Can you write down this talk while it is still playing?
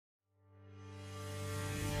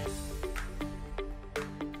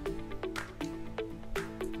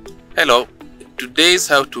Hello, today's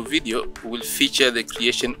how-to video will feature the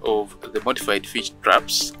creation of the modified fish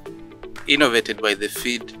traps innovated by the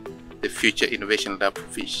Feed the Future Innovation Lab for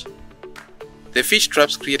Fish. The fish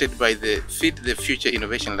traps created by the Feed the Future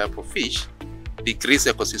Innovation Lab for Fish decrease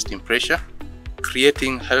ecosystem pressure,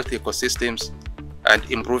 creating healthy ecosystems and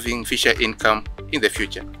improving fisher income in the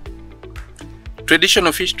future.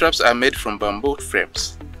 Traditional fish traps are made from bamboo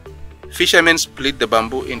frames. Fishermen split the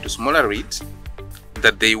bamboo into smaller reeds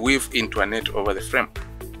that they weave into a net over the frame.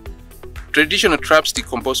 Traditional traps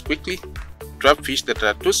decompose quickly, trap fish that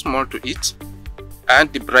are too small to eat,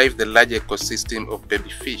 and deprive the larger ecosystem of baby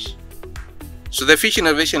fish. So the Fish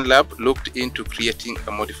Innovation Lab looked into creating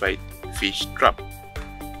a modified fish trap.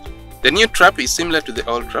 The new trap is similar to the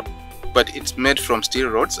old trap, but it's made from steel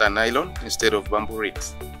rods and nylon instead of bamboo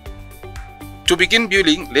reeds. To begin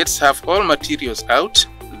building, let's have all materials out,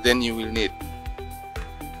 then you will need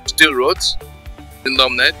steel rods,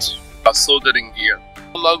 thin-loom net, a soldering gear,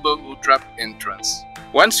 log bamboo trap entrance.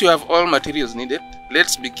 Once you have all materials needed,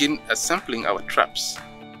 let's begin assembling our traps.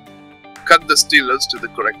 Cut the steel rods to the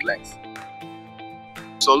correct length.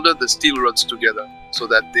 Solder the steel rods together so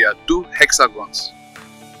that they are two hexagons.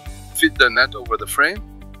 Fit the net over the frame.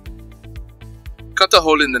 Cut a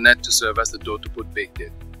hole in the net to serve as the door to put bait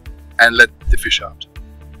in, and let the fish out.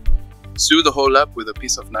 Sew the hole up with a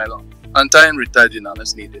piece of nylon. Untie and retie the nylon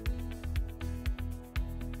as needed.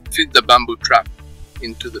 Fit the bamboo trap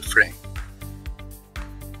into the frame.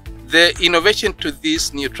 The innovation to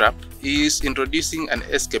this new trap is introducing an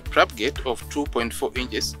escape trap gate of 2.4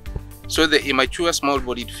 inches so the immature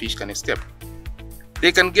small-bodied fish can escape.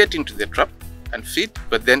 They can get into the trap and feed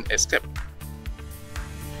but then escape.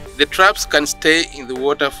 The traps can stay in the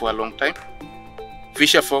water for a long time.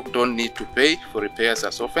 Fisher folk don't need to pay for repairs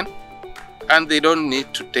as often, and they don't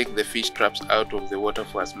need to take the fish traps out of the water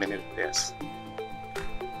for as many repairs.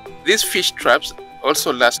 These fish traps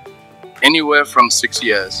also last anywhere from 6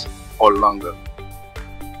 years or longer.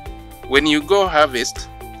 When you go harvest,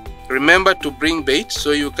 remember to bring bait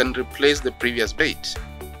so you can replace the previous bait.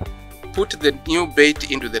 Put the new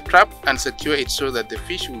bait into the trap and secure it so that the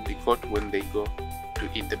fish will be caught when they go to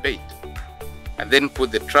eat the bait. And then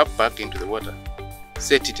put the trap back into the water.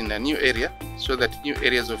 Set it in a new area so that new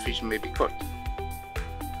areas of fish may be caught.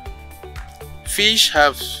 Fish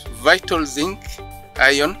have vital zinc,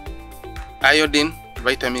 iron, iodine,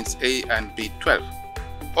 vitamins A and B12,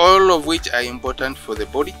 all of which are important for the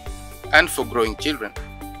body and for growing children.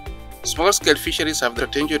 Small-scale fisheries have the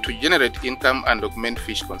potential to generate income and augment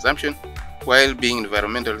fish consumption while being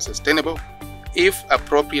environmentally sustainable if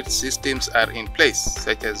appropriate systems are in place,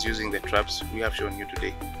 such as using the traps we have shown you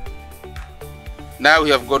today. Now we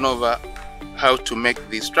have gone over how to make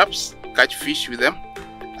these traps, catch fish with them,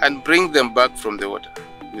 and bring them back from the water.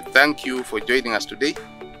 We thank you for joining us today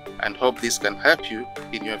and hope this can help you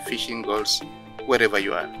in your fishing goals wherever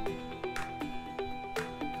you are.